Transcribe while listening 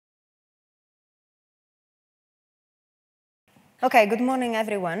Okay, good morning,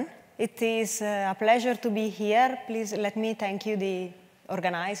 everyone. It is a pleasure to be here. Please let me thank you, the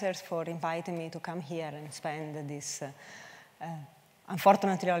organizers, for inviting me to come here and spend this,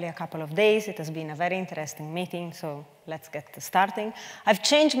 unfortunately, only a couple of days. It has been a very interesting meeting, so let's get starting. I've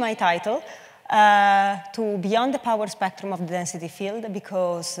changed my title to Beyond the Power Spectrum of the Density Field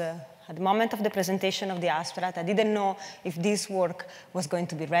because at the moment of the presentation of the abstract, I didn't know if this work was going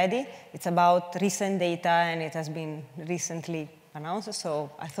to be ready. It's about recent data, and it has been recently announced,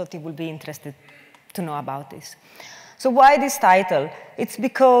 so I thought you would be interested to know about this. So why this title? It's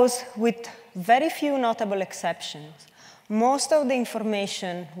because, with very few notable exceptions, most of the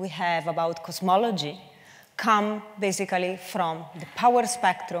information we have about cosmology come basically from the power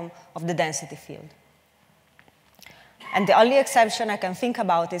spectrum of the density field. And the only exception I can think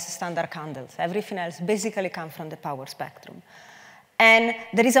about is standard candles. Everything else basically comes from the power spectrum. And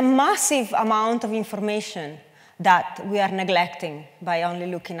there is a massive amount of information that we are neglecting by only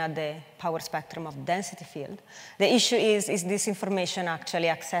looking at the power spectrum of the density field. The issue is this information actually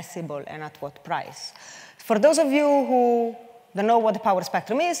accessible and at what price? For those of you who don't know what the power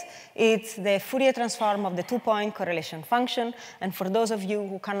spectrum is, it's the Fourier transform of the two-point correlation function. And for those of you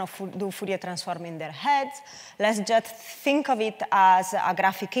who cannot do Fourier transform in their heads, let's just think of it as a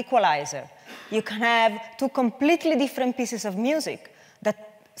graphic equalizer. You can have two completely different pieces of music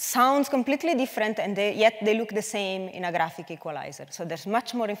that sounds completely different, and yet they look the same in a graphic equalizer. So there's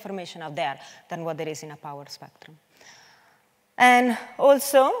much more information out there than what there is in a power spectrum. And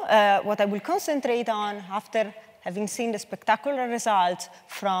also, what I will concentrate on after having seen the spectacular results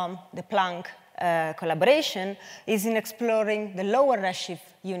from the Planck collaboration is in exploring the lower redshift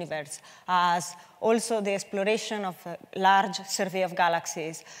universe, as also the exploration of a large survey of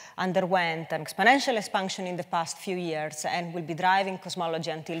galaxies underwent an exponential expansion in the past few years and will be driving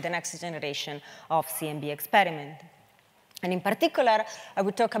cosmology until the next generation of CMB experiment. And in particular, I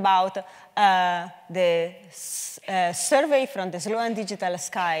will talk about the survey from the Sloan Digital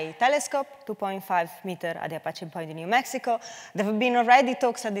Sky Telescope, 2.5 meter at the Apache Point in New Mexico. There have been already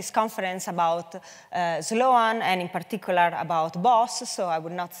talks at this conference about Sloan, and in particular about BOSS, so I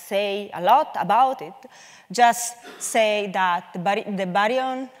would not say a lot about it. Just say that the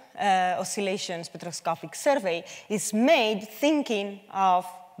baryon oscillation spectroscopic survey is made thinking of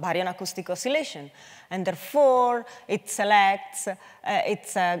baryon acoustic oscillation. And therefore, it selects,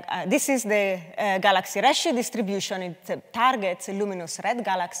 this is the galaxy redshift distribution. It targets luminous red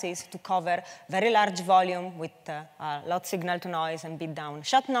galaxies to cover very large volume with low signal-to-noise and bit-down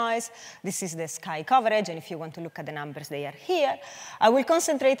shot noise. This is the sky coverage, and if you want to look at the numbers, they are here. I will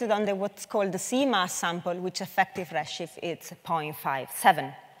concentrate on what's called the C-mass sample, which effective redshift is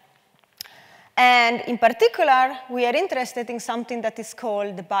 0.57. And in particular, we are interested in something that is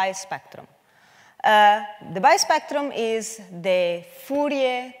called the bispectrum. The bispectrum is the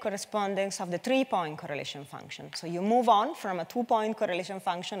Fourier correspondence of the three-point correlation function. So you move on from a two-point correlation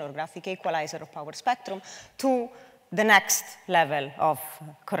function or graphic equalizer of power spectrum to the next level of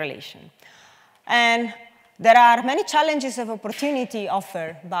correlation. And there are many challenges of opportunity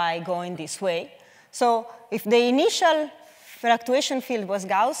offered by going this way. So if the initial fluctuation field was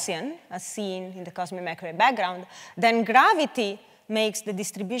Gaussian, as seen in the cosmic microwave background, then gravity makes the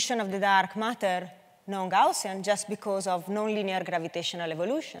distribution of the dark matter non-Gaussian just because of nonlinear gravitational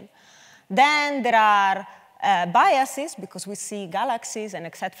evolution. Then there are biases, because we see galaxies, and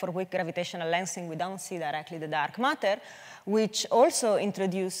except for weak gravitational lensing, we don't see directly the dark matter, which also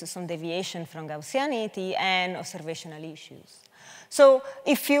introduces some deviation from Gaussianity and observational issues. So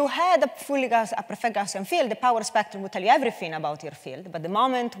if you had a perfect Gaussian field, the power spectrum would tell you everything about your field. But the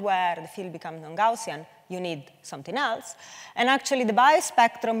moment where the field becomes non-Gaussian, you need something else. And actually, the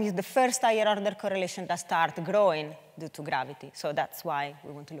bispectrum is the first higher order correlation that starts growing due to gravity. So that's why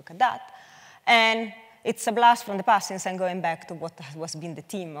we want to look at that. And it's a blast from the past, since I'm going back to what has been the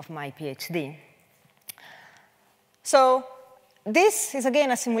theme of my PhD. So this is,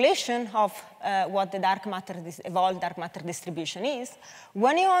 again, a simulation of what the evolved dark matter distribution is.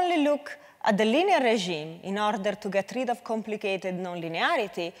 When you only look at the linear regime in order to get rid of complicated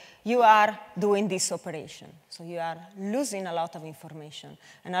nonlinearity, you are doing this operation. So you are losing a lot of information.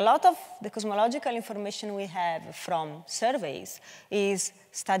 And a lot of the cosmological information we have from surveys is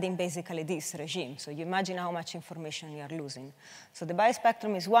studying basically this regime. So you imagine how much information you are losing. So the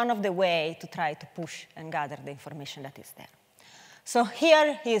bispectrum is one of the ways to try to push and gather the information that is there. So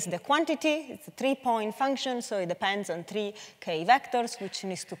here is the quantity. It's a three-point function, so it depends on three k vectors, which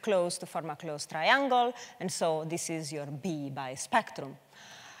needs to close to form a closed triangle. And so this is your B bispectrum.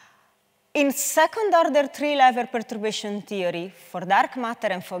 In second-order three-level perturbation theory, for dark matter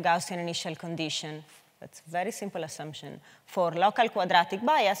and for Gaussian initial condition, That's a very simple assumption. For local quadratic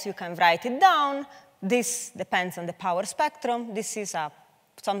bias, you can write it down. This depends on the power spectrum. This is a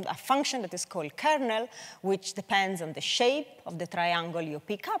function that is called kernel, which depends on the shape of the triangle you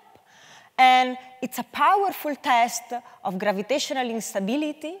pick up. And it's a powerful test of gravitational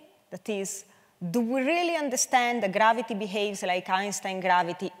instability. That is, do we really understand that gravity behaves like Einstein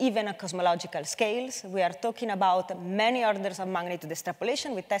gravity, even at cosmological scales? We are talking about many orders of magnitude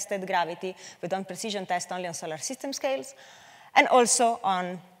extrapolation. We tested gravity. We don't precision test only on solar system scales, and also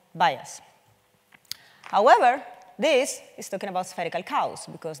on bias. However, this is talking about spherical chaos,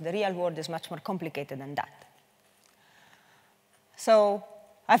 because the real world is much more complicated than that. So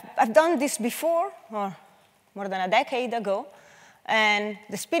I've done this before, or more than a decade ago, and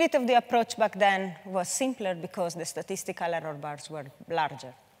the spirit of the approach back then was simpler because the statistical error bars were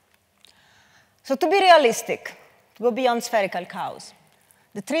larger. So to be realistic, to go beyond spherical chaos,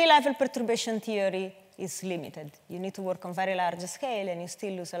 the three-level perturbation theory is limited. You need to work on very large scale, and you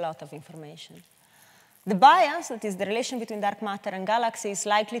still lose a lot of information. The bias, that is the relation between dark matter and galaxy, is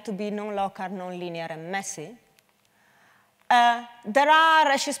likely to be non-local, non-linear, and messy. There are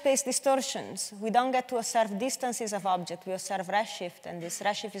redshift space distortions. We don't get to observe distances of objects. We observe redshift, and this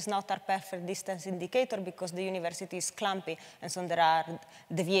redshift is not our perfect distance indicator because the universe is clumpy, and so there are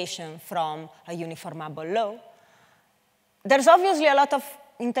deviations from a uniformable law. There's obviously a lot of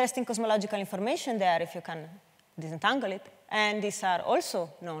interesting cosmological information there if you can disentangle it, and these are also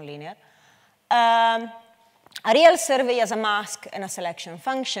non-linear. A real survey has a mask and a selection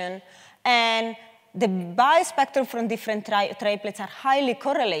function, and the bias spectrum from different triplets are highly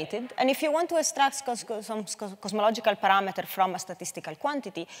correlated. And if you want to extract some cosmological parameter from a statistical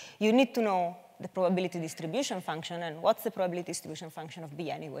quantity, you need to know the probability distribution function. And what's the probability distribution function of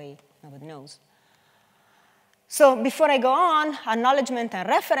B anyway? Nobody knows. So before I go on, acknowledgement and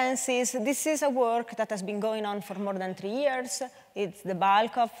references. This is a work that has been going on for more than 3 years. It's the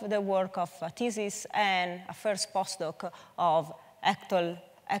bulk of the work of a thesis and a first postdoc of Hector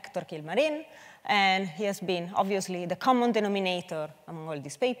Kilmarin. And he has been, obviously, the common denominator among all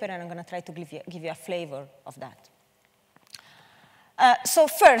this paper, and I'm going to try to give you a flavor of that. So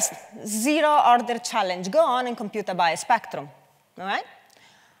first, zero-order challenge. Go on and compute a bias spectrum. All right?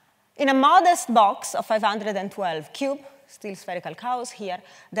 In a modest box of 512 cube, still spherical chaos here,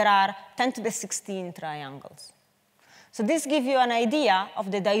 there are 10 to the 16 triangles. So this gives you an idea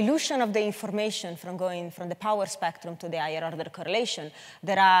of the dilution of the information from going from the power spectrum to the higher order correlation.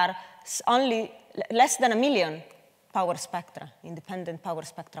 There are only less than 1 million power spectra, independent power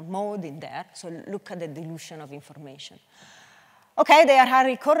spectra mode in there. So look at the dilution of information. OK, they are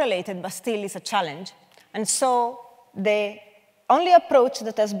highly correlated, but still it's a challenge. And so the only approach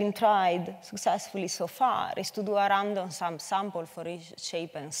that has been tried successfully so far is to do a random sample for each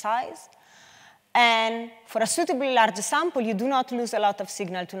shape and size. And for a suitably large sample, you do not lose a lot of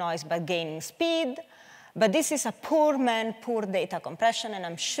signal to noise by gaining speed. But this is a poor data compression. And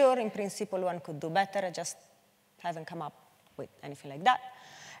I'm sure, in principle, one could do better. I just haven't come up with anything like that.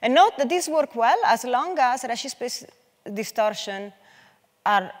 And note that this works well as long as redshift space distortion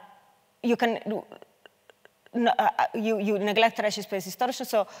are, you neglect redshift space distortion,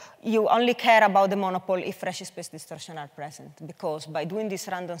 so you only care about the monopole if redshift space distortion are present, because by doing this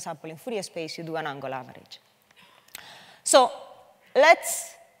random sample in Fourier space, you do an angle average. So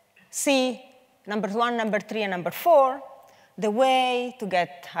let's see number 1, number 3, and number 4. The way to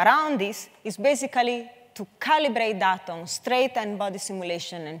get around this is basically to calibrate that on straight n-body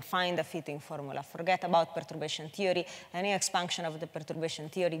simulation and find a fitting formula. Forget about perturbation theory. Any expansion of the perturbation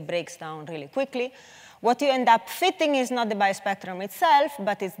theory breaks down really quickly. What you end up fitting is not the bias spectrum itself,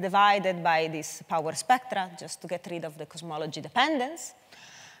 but it's divided by this power spectra, just to get rid of the cosmology dependence.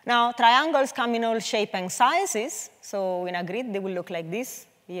 Now, triangles come in all shapes and sizes. So in a grid, they will look like this.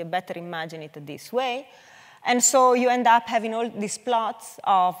 You better imagine it this way. And so you end up having all these plots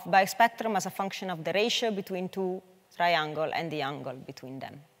of bias spectrum as a function of the ratio between two triangles and the angle between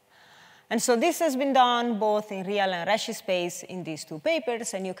them. And so this has been done both in real and redshift space in these two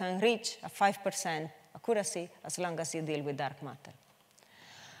papers, and you can reach a 5% accuracy as long as you deal with dark matter.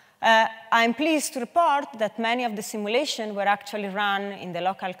 I'm pleased to report that many of the simulations were actually run in the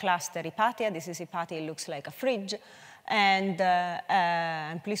local cluster Hypatia. This is Hypatia, it looks like a fridge. And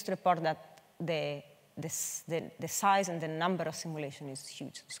I'm pleased to report that the size and the number of simulations is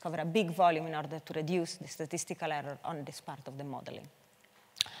huge. Discover a big volume in order to reduce the statistical error on this part of the modeling.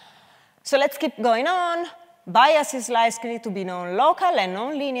 So let's keep going on. Bias is likely to be non-local and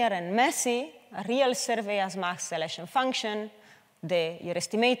non-linear and messy. A real survey has max selection function. Your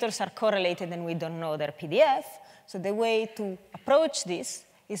estimators are correlated, and we don't know their PDF. So the way to approach this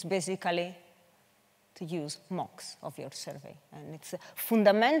is basically to use mocks of your survey. And it's a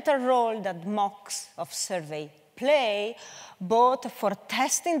fundamental role that mocks of survey play, both for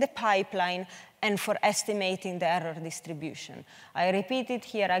testing the pipeline and for estimating the error distribution. I repeat it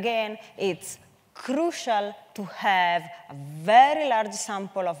here again, it's crucial to have a very large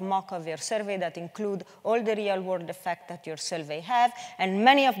sample of mock of your survey that include all the real-world effects that your survey have, and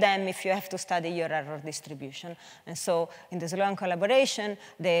many of them if you have to study your error distribution. And so in the Reunión collaboration,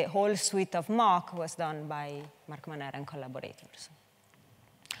 the whole suite of mock was done by Mark Manera and collaborators.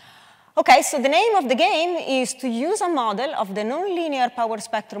 Okay, so the name of the game is to use a model of the nonlinear power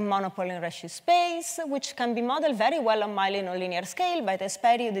spectrum monopole in redshift space, which can be modeled very well on Miley nonlinear scale, but I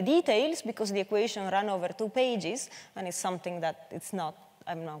spare you the details because the equation ran over 2 pages, and it's something that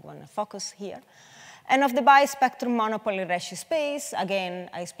I'm not going to focus here. And of the bispectrum monopole in redshift space, again,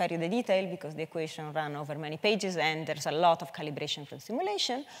 I spare you the detail because the equation ran over many pages and there's a lot of calibration from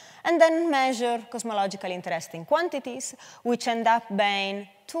simulation. And then measure cosmologically interesting quantities, which end up being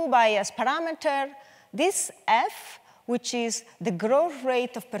 2 bias parameters. This F, which is the growth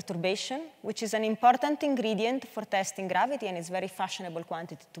rate of perturbation, which is an important ingredient for testing gravity, and it's a very fashionable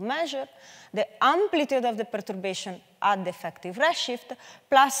quantity to measure, the amplitude of the perturbation at the effective redshift,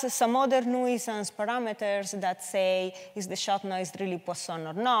 plus some other nuisance parameters that say, is the shot noise really Poisson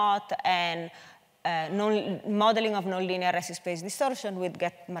or not, and modeling of nonlinear redshift space distortion would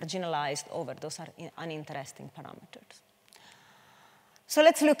get marginalized over. Those are uninteresting parameters. So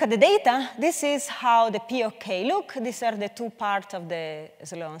let's look at the data. This is how the POK look. These are the 2 parts of the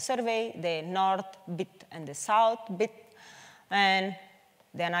Reunión survey, the north bit and the south bit. And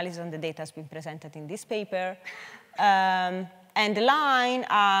the analysis on the data has been presented in this paper. And the line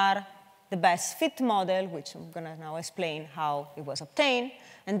are the best fit model, which I'm going to now explain how it was obtained.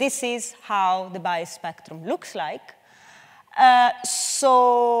 And this is how the bias spectrum looks like.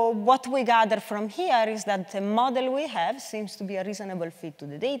 So what we gather from here is that the model we have seems to be a reasonable fit to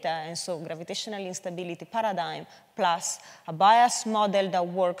the data, and so gravitational instability paradigm plus a bias model that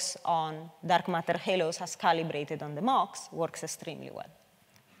works on dark matter halos as calibrated on the mocks works extremely well.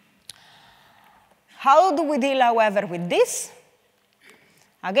 How do we deal, however, with this?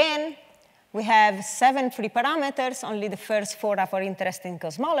 Again, we have 7 free parameters. Only the first 4 are for interest in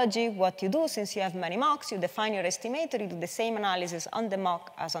cosmology. What you do, since you have many mocks, you define your estimator, you do the same analysis on the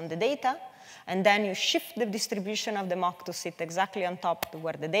mock as on the data, and then you shift the distribution of the mock to sit exactly on top of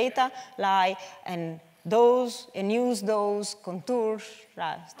where the data lie, and use those contours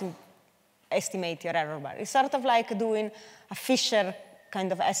to estimate your error bar. It's sort of like doing a Fisher kind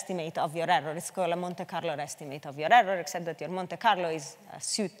of estimate of your error. It's called a Monte Carlo estimate of your error, except that your Monte Carlo is a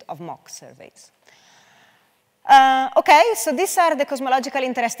suite of mock surveys. Okay, so these are the cosmologically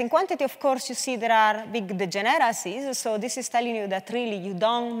interesting quantity. Of course, you see there are big degeneracies. So this is telling you that really you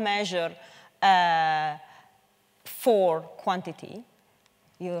don't measure for quantity.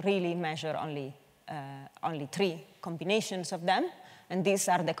 You really measure only 3 combinations of them. And these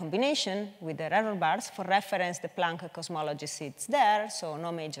are the combination with the error bars. For reference, the Planck cosmology sits there, so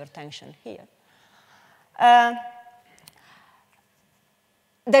no major tension here.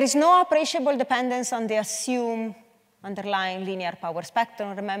 There is no appreciable dependence on the assumed underlying linear power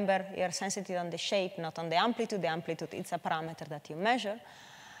spectrum. Remember, you're sensitive on the shape, not on the amplitude. The amplitude is a parameter that you measure.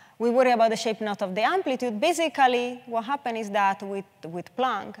 We worry about the shape, not of the amplitude. Basically, what happened is that with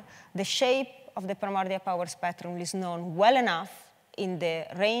Planck, the shape of the primordial power spectrum is known well enough in the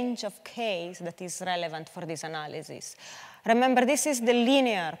range of Ks that is relevant for this analysis. Remember, this is the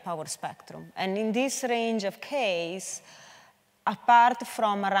linear power spectrum. And in this range of Ks, apart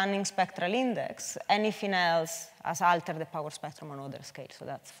from a running spectral index, anything else has altered the power spectrum on other scales, so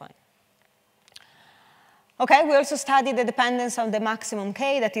that's fine. Okay, we also studied the dependence on the maximum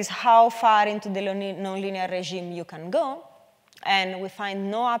K, that is how far into the nonlinear regime you can go. And we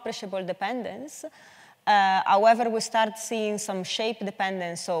find no appreciable dependence. However, we start seeing some shape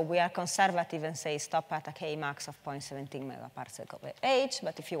dependence, so we are conservative and say stop at a K max of 0.17 megaparsec over H.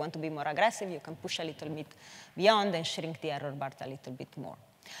 But if you want to be more aggressive, you can push a little bit beyond and shrink the error bar a little bit more.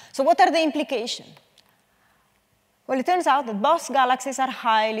 So what are the implications? Well, it turns out that both galaxies are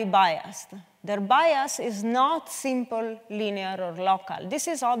highly biased. Their bias is not simple, linear, or local. This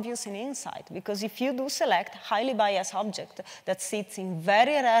is obvious in InSight, because if you do select highly biased object that sits in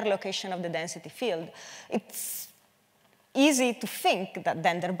very rare location of the density field, it's easy to think that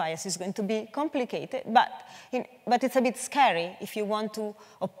then their bias is going to be complicated, but it's a bit scary if you want to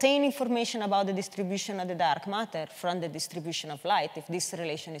obtain information about the distribution of the dark matter from the distribution of light, if this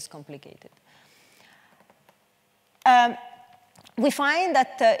relation is complicated. We find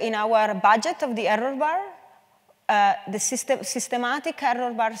that in our budget of the error bar, the systematic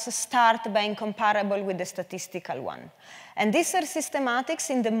error bars start being comparable with the statistical one. And these are systematics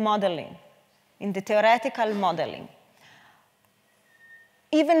in the modeling, in the theoretical modeling.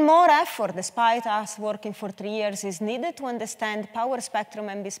 Even more effort, despite us working for 3 years, is needed to understand power spectrum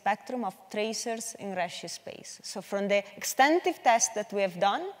and MB spectrum of tracers in redshift space. So from the extensive tests that we have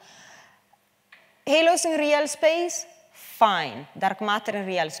done, halos in real space, fine. Dark matter in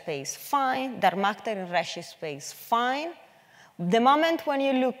real space, fine. Dark matter in redshift space, fine. The moment when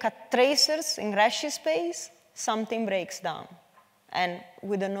you look at tracers in redshift space, something breaks down. And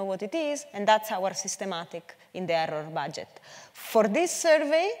we don't know what it is, and that's our systematic in the error budget. For this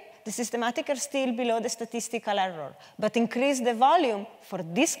survey, the systematic are still below the statistical error, but increase the volume for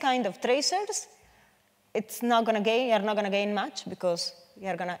this kind of tracers, it's not going to gain, you're not going to gain much because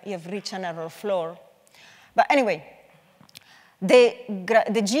you've reached an error floor. But anyway, the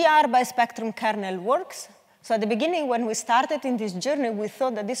GR by spectrum kernel works. So at the beginning, when we started in this journey, we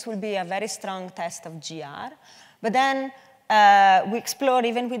thought that this would be a very strong test of GR. But then we explored,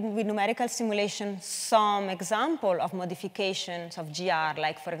 even with numerical simulation, some example of modifications of GR,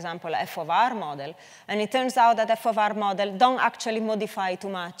 like, for example, F of R model. And it turns out that F of R model don't actually modify too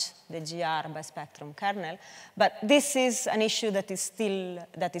much the GR by spectrum kernel. But this is an issue that is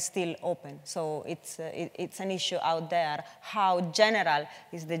still open. So it's an issue out there. How general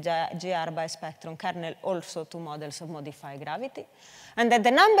is the GR by spectrum kernel also to models of modified gravity? And that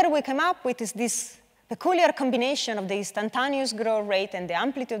the number we came up with is this peculiar combination of the instantaneous growth rate and the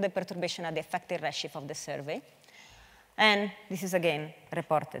amplitude of the perturbation at the effective redshift of the survey. And this is, again,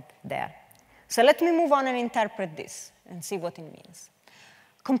 reported there. So let me move on and interpret this and see what it means.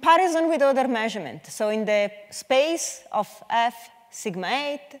 Comparison with other measurements. So in the space of F sigma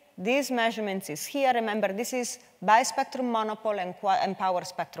 8, these measurements is here. Remember, this is bispectrum monopole and power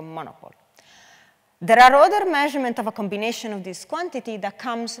spectrum monopole. There are other measurements of a combination of this quantity that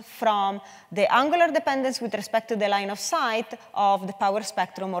comes from the angular dependence with respect to the line of sight of the power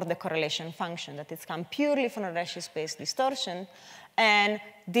spectrum or the correlation function, that it's come purely from a redshift space distortion. And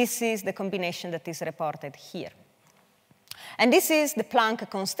this is the combination that is reported here. And this is the Planck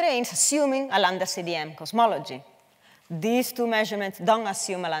constraints, assuming a lambda CDM cosmology. These two measurements don't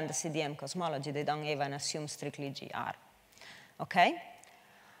assume a lambda CDM cosmology. They don't even assume strictly GR. OK?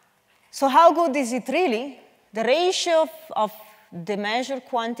 So how good is it really? The ratio of the measured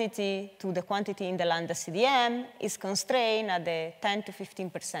quantity to the quantity in the lambda CDM is constrained at the 10 to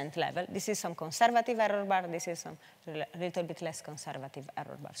 15% level. This is some conservative error bar. This is some a little bit less conservative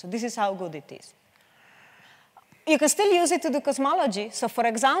error bar. So this is how good it is. You can still use it to do cosmology. So for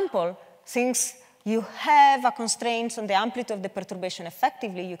example, since you have a constraint on the amplitude of the perturbation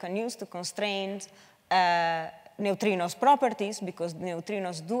effectively, you can use to constrain neutrinos' properties, because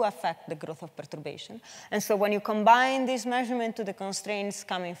neutrinos do affect the growth of perturbation. And so when you combine this measurement to the constraints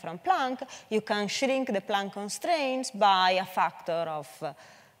coming from Planck, you can shrink the Planck constraints by a factor of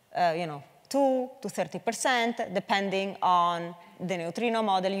 2 to 30%, depending on the neutrino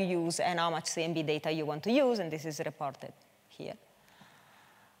model you use and how much CMB data you want to use, and this is reported here.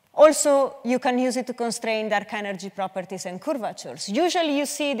 Also, you can use it to constrain dark energy properties and curvatures. Usually, you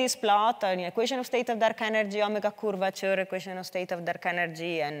see this plot, an equation of state of dark energy, omega curvature, equation of state of dark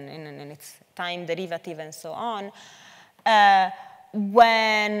energy, and its time derivative, and so on.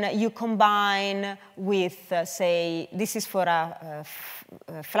 When you combine with, say, this is for a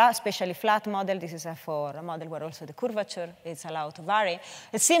especially flat model. This is for a model where also the curvature is allowed to vary.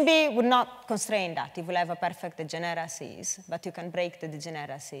 The CMB would not constrain that. It will have a perfect degeneracies, but you can break the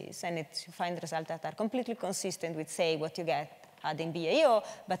degeneracies, and you find results that are completely consistent with, say, what you get adding BAO,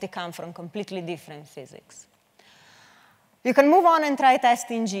 but they come from completely different physics. You can move on and try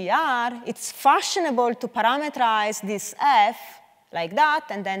testing GR. It's fashionable to parameterize this F like that,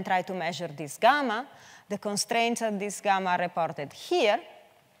 and then try to measure this gamma. The constraints of this gamma are reported here.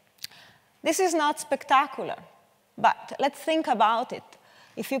 This is not spectacular, but let's think about it.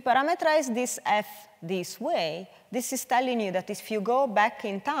 If you parameterize this F this way, this is telling you that if you go back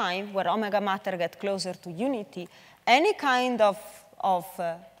in time, where omega matter gets closer to unity, any kind of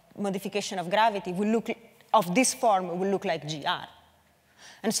modification of gravity will look, of this form will look like GR.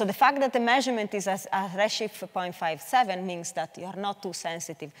 And so the fact that the measurement is at redshift 0.57 means that you are not too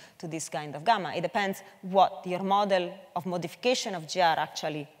sensitive to this kind of gamma. It depends what your model of modification of GR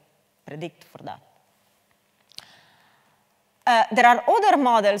actually predict for that. There are other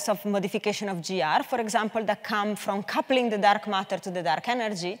models of modification of GR, for example, that come from coupling the dark matter to the dark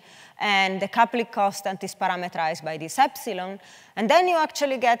energy, and the coupling constant is parameterized by this epsilon. And then you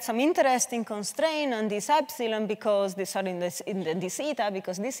actually get some interesting constraint on this epsilon because this eta,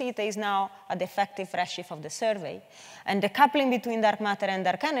 because this eta is now at the effective redshift of the survey. And the coupling between dark matter and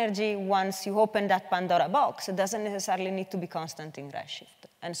dark energy, once you open that Pandora box, it doesn't necessarily need to be constant in redshift.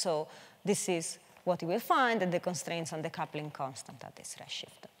 And so this is what you will find, that the constraints on the coupling constant at this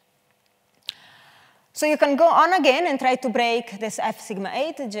redshift. So you can go on again and try to break this F sigma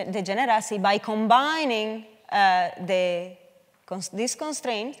 8 degeneracy by combining these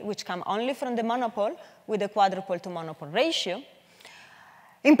constraints, which come only from the monopole, with the quadrupole to monopole ratio.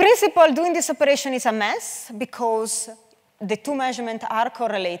 In principle, doing this operation is a mess because the two measurements are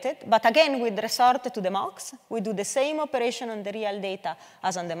correlated, but again, with resort to the MOX, we do the same operation on the real data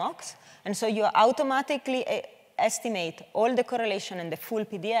as on the MOX, and so you automatically estimate all the correlation and the full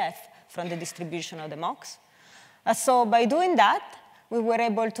PDF from the distribution of the MOX. So by doing that, we were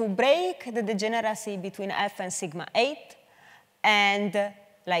able to break the degeneracy between F and sigma 8, and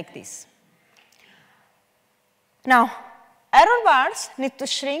like this. Now, error bars need to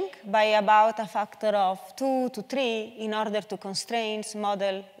shrink by about a factor of 2 to 3 in order to constraints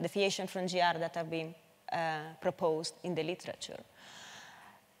model deviation from GR that have been proposed in the literature.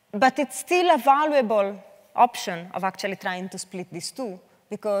 But it's still a valuable option of actually trying to split these two,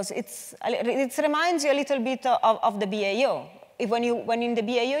 because it reminds you a little bit of the BAO. When in the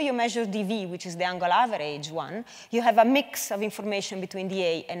BAO you measure dV, which is the angle average one, you have a mix of information between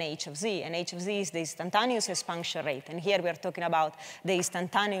dA and h of z, and h of z is the instantaneous expansion rate, and here we are talking about the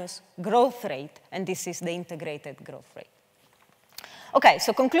instantaneous growth rate, and this is the integrated growth rate. Okay,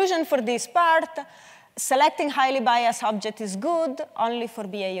 so conclusion for this part, selecting highly biased object is good only for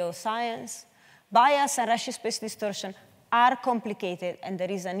BAO science. Bias and redshift space distortion are complicated, and there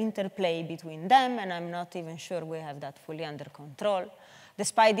is an interplay between them, and I'm not even sure we have that fully under control.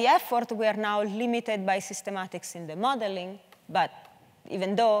 Despite the effort, we are now limited by systematics in the modeling, but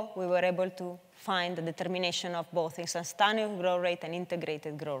even though we were able to find the determination of both instantaneous growth rate and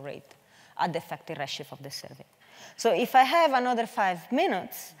integrated growth rate at the effective redshift of the survey. So if I have another 5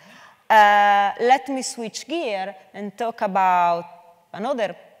 minutes, let me switch gear and talk about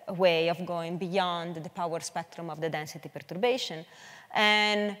another way of going beyond the power spectrum of the density perturbation.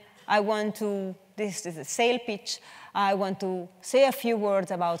 And I want to, this is a sale pitch, I want to say a few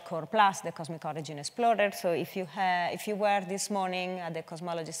words about Core Plus, the Cosmic Origin Explorer. So if you were this morning at the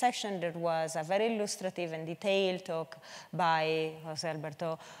cosmology section, there was a very illustrative and detailed talk by Jose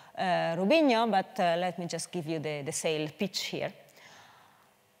Alberto Rubinho, but let me just give you the sale pitch here.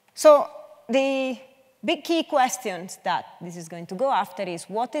 So the big key questions that this is going to go after is,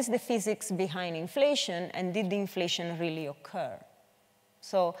 what is the physics behind inflation, and did the inflation really occur?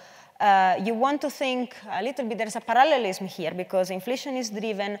 So you want to think a little bit, there's a parallelism here, because inflation is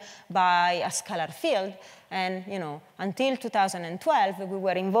driven by a scalar field, and until 2012, we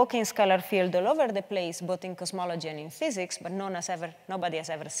were invoking scalar field all over the place, both in cosmology and in physics, but nobody has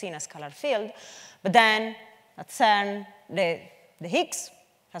ever seen a scalar field. But then at CERN, the Higgs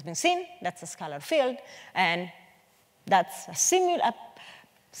has been seen, that's a scalar field, and that's a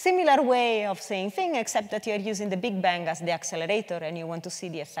similar way of saying things, except that you're using the Big Bang as the accelerator, and you want to see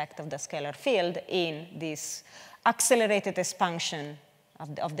the effect of the scalar field in this accelerated expansion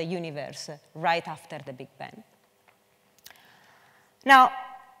of the universe right after the Big Bang. Now,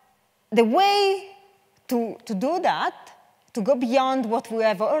 the way to do that, to go beyond what we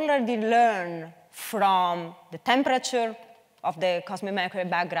have already learned from the temperature of the cosmic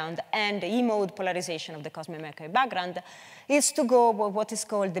microwave background and the E-mode polarization of the cosmic microwave background, is to go with what is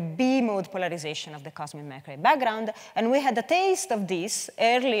called the B-mode polarization of the cosmic microwave background. And we had a taste of this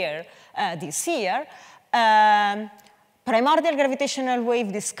earlier this year. Primordial gravitational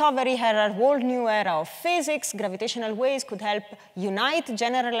wave discovery had a whole new era of physics. Gravitational waves could help unite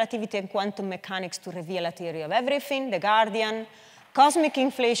general relativity and quantum mechanics to reveal a theory of everything, The Guardian. Cosmic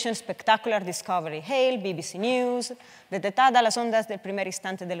inflation, spectacular discovery, Hale, BBC News, detectada las ondas del primer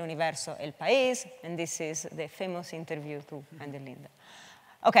instante del universo, El País, and this is the famous interview to Andy Linda.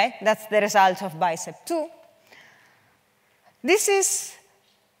 Okay, that's the result of BICEP 2. This is,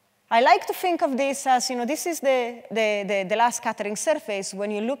 I like to think of this as, this is the last scattering surface.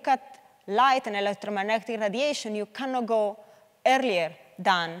 When you look at light and electromagnetic radiation, you cannot go earlier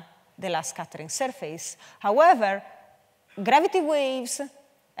than the last scattering surface. However, gravity waves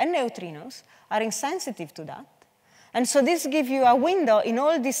and neutrinos are insensitive to that. And so this gives you a window in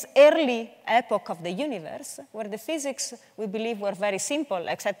all this early epoch of the universe, where the physics, we believe, were very simple,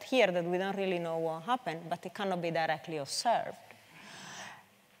 except here that we don't really know what happened, but it cannot be directly observed.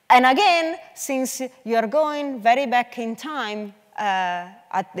 And again, since you are going very back in time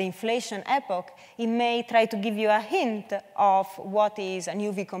at the inflation epoch, it may try to give you a hint of what is an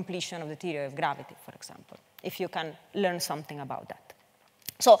UV completion of the theory of gravity, for example, if you can learn something about that.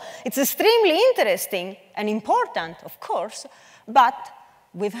 So it's extremely interesting and important, of course, but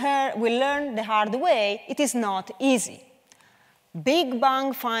we learned the hard way, it is not easy. Big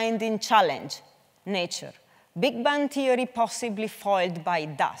Bang finding challenge, nature. Big Bang theory possibly foiled by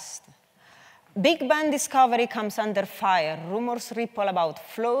dust. Big Bang discovery comes under fire. Rumors ripple about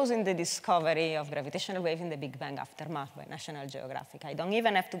flaws in the discovery of gravitational wave in the Big Bang aftermath by National Geographic. I don't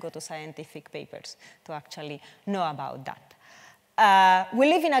even have to go to scientific papers to actually know about that. We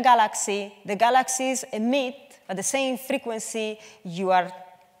live in a galaxy. The galaxies emit at the same frequency. You are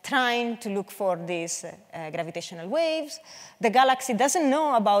trying to look for these gravitational waves. The galaxy doesn't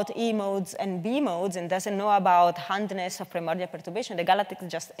know about E modes and B modes and doesn't know about handness of primordial perturbation. The galaxy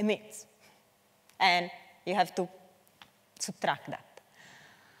just emits. And you have to subtract that.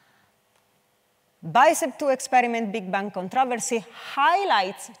 BICEP 2 experiment Big Bang controversy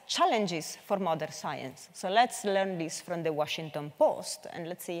highlights challenges for modern science. So let's learn this from the Washington Post, and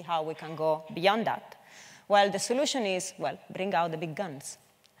let's see how we can go beyond that. Well, the solution is, well, bring out the big guns.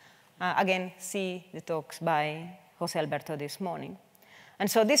 Again, see the talks by Jose Alberto this morning. And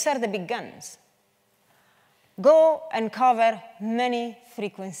so these are the big guns. Go and cover many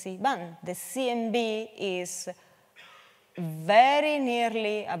frequency bands. The CMB is very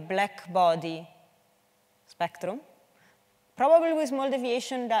nearly a black body spectrum, probably with small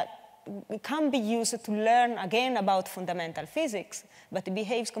deviation that can be used to learn again about fundamental physics, but it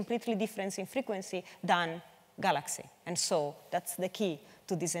behaves completely different in frequency than galaxy. And so that's the key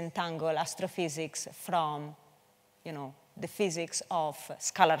to disentangle astrophysics from, the physics of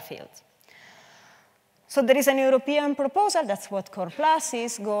scalar fields. So there is an European proposal, that's what Core Plus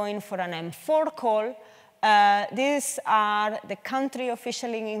is, going for an M4 call. These are the country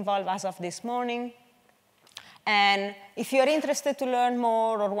officially involved as of this morning. And if you're interested to learn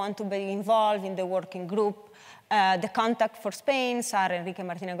more or want to be involved in the working group, the contact for Spain are Enrique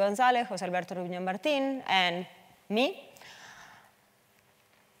Martínez González, José Alberto Reunión Martín, and me.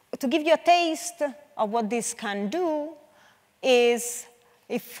 To give you a taste of what this can do is,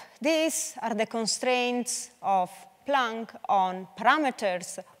 if these are the constraints of Planck on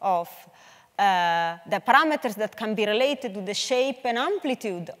parameters of the parameters that can be related to the shape and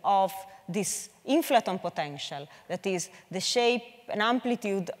amplitude of this inflaton potential, that is, the shape and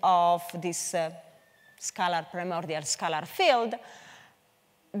amplitude of this primordial scalar field,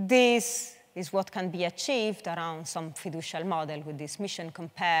 this is what can be achieved around some fiducial model with this mission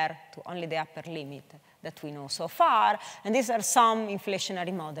compared to only the upper limit that we know so far. And these are some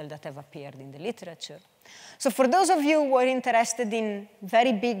inflationary models that have appeared in the literature. So for those of you who are interested in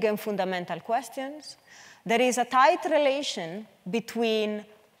very big and fundamental questions, there is a tight relation between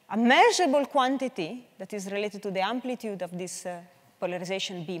a measurable quantity that is related to the amplitude of this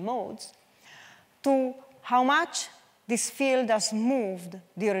polarization B modes to how much this field has moved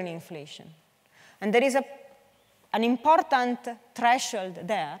during inflation. And there is an important threshold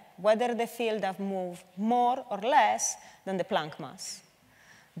there, whether the field has moved more or less than the Planck mass,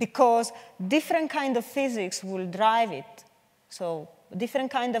 because different kind of physics will drive it. So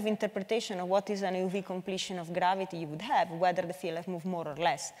different kind of interpretation of what is an UV completion of gravity you would have, whether the field has moved more or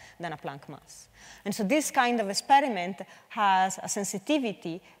less than a Planck mass. And so this kind of experiment has a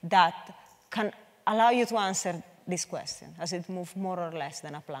sensitivity that can allow you to answer this question, as it moves more or less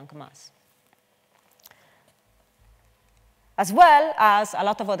than a Planck mass. As well as a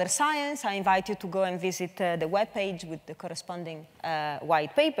lot of other science, I invite you to go and visit the webpage with the corresponding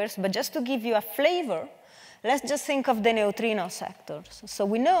white papers. But just to give you a flavor, let's just think of the neutrino sectors. So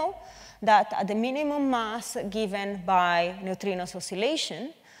we know that at the minimum mass given by neutrinos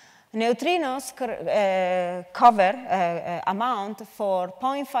oscillation, neutrinos amount for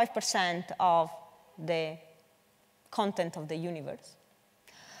 0.5% of the content of the universe.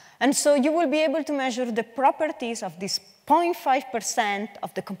 And so you will be able to measure the properties of this 0.5%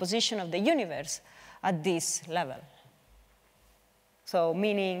 of the composition of the universe at this level. So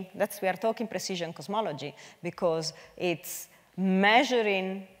meaning that we are talking precision cosmology, because it's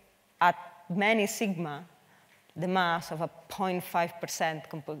measuring at many sigma the mass of a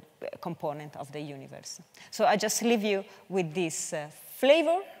 0.5% component of the universe. So I just leave you with this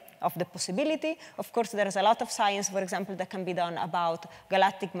flavor of the possibility. Of course, there is a lot of science, for example, that can be done about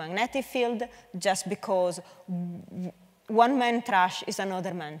galactic magnetic field, just because one man trash is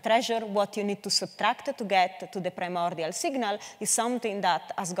another man treasure. What you need to subtract to get to the primordial signal is something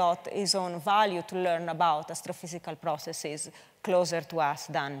that has got its own value to learn about astrophysical processes closer to us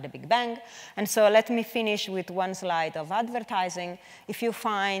than the Big Bang. And so let me finish with one slide of advertising. If you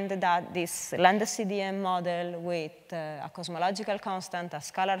find that this Landes CDM model with a cosmological constant, a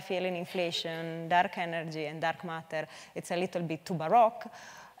scalar field in inflation, dark energy, and dark matter, it's a little bit too baroque,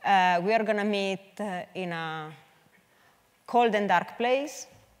 we are going to meet in a cold and dark place.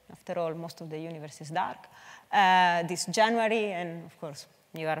 After all, most of the universe is dark. This January, and of course,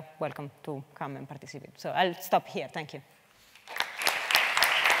 you are welcome to come and participate. So I'll stop here. Thank you.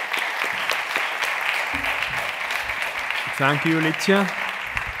 Thank you, Licia.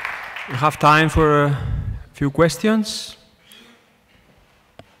 We have time for a few questions.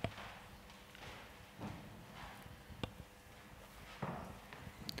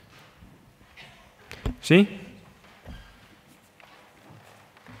 ¿Sí?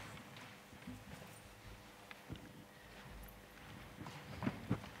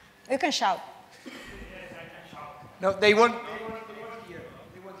 You can shout. Yes, I can shout. No, they won't hear.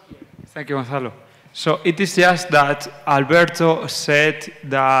 Thank you, Gonzalo. So it is just that Alberto said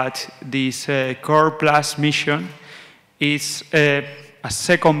that this Core Plus mission is a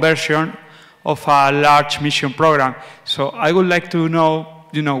second version of a large mission program. So I would like to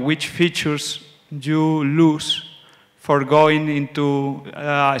know, which features you lose for going into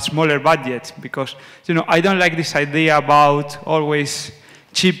a smaller budget, because, I don't like this idea about always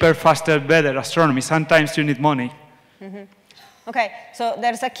cheaper, faster, better astronomy. Sometimes you need money. Mm-hmm. OK, so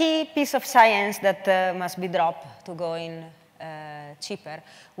there's a key piece of science that must be dropped to go in cheaper,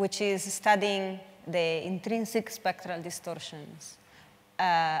 which is studying the intrinsic spectral distortions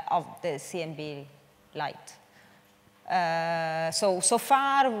of the CMB light. So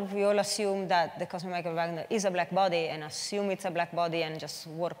far, we all assume that the cosmic microwave background is a black body and assume it's a black body and just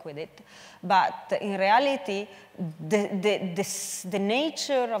work with it. But in reality, the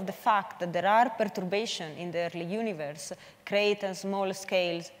nature of the fact that there are perturbations in the early universe create on small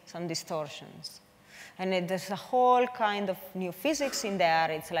scales some distortions. And there's a whole kind of new physics in there.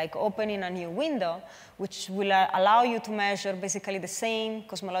 It's like opening a new window, which will allow you to measure basically the same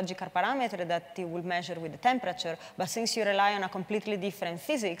cosmological parameter that you will measure with the temperature. But since you rely on a completely different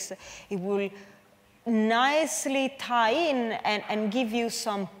physics, it will nicely tie in and give you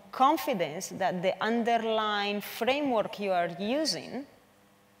some confidence that the underlying framework you are using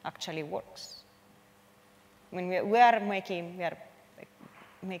actually works. I mean, we are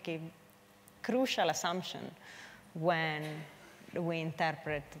making crucial assumption when we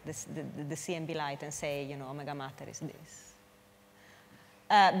interpret the CMB light and say, omega matter is this.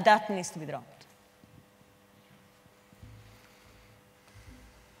 That needs to be dropped.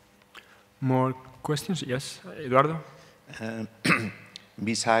 More questions? Yes, Eduardo?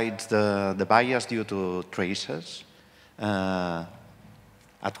 Besides the bias due to traces,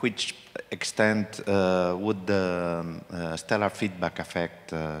 at which extent would the stellar feedback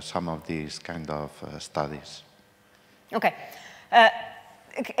affect some of these kind of studies? OK.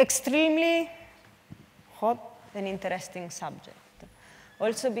 Extremely hot and interesting subject.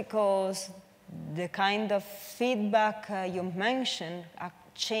 Also because the kind of feedback you mentioned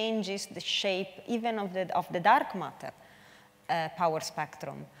changes the shape even of the dark matter power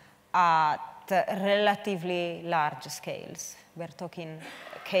spectrum at relatively large scales. We're talking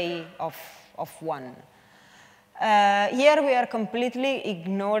K of 1. Here we are completely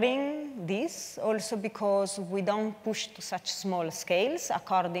ignoring this, also because we don't push to such small scales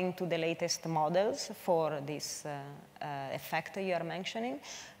according to the latest models for this effect you are mentioning.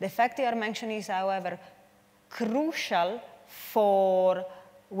 The effect you are mentioning is, however, crucial for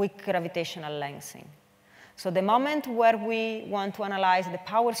weak gravitational lensing. So the moment where we want to analyze the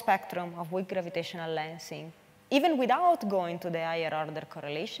power spectrum of weak gravitational lensing, even without going to the higher order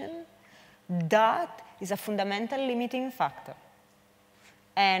correlation, that is a fundamental limiting factor.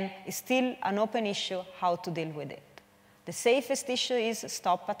 And it's still an open issue how to deal with it. The safest issue is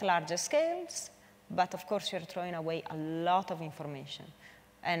stop at larger scales, but of course you're throwing away a lot of information.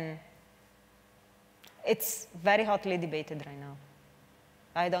 And it's very hotly debated right now.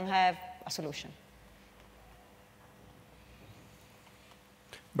 I don't have a solution.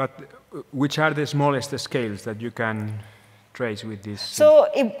 But which are the smallest scales that you can trace with this? So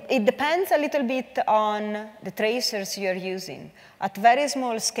it depends a little bit on the tracers you're using. At very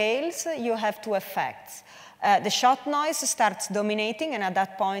small scales, you have two effects. The shot noise starts dominating, and at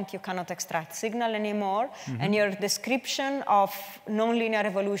that point, you cannot extract signal anymore, and your description of nonlinear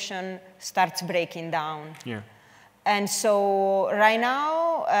evolution starts breaking down. Yeah. And so right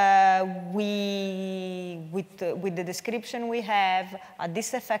now, with the description we have at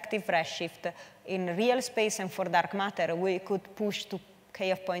this effective redshift in real space and for dark matter, we could push to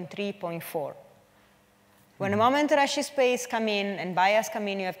K of 0.3, 0.4. When a moment redshift space come in and bias come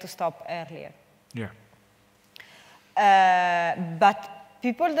in, you have to stop earlier. Yeah. But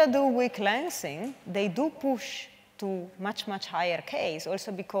people that do weak lensing, they do push to much, much higher Ks,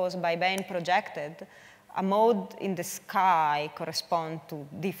 also because by being projected, a mode in the sky corresponds to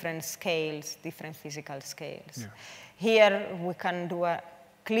different scales, different physical scales. Yeah. Here, we can do a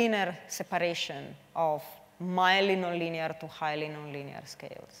cleaner separation of mildly nonlinear to highly nonlinear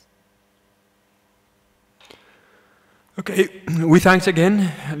scales. Okay, we thanks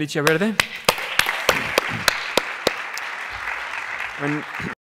again, Licia Verde.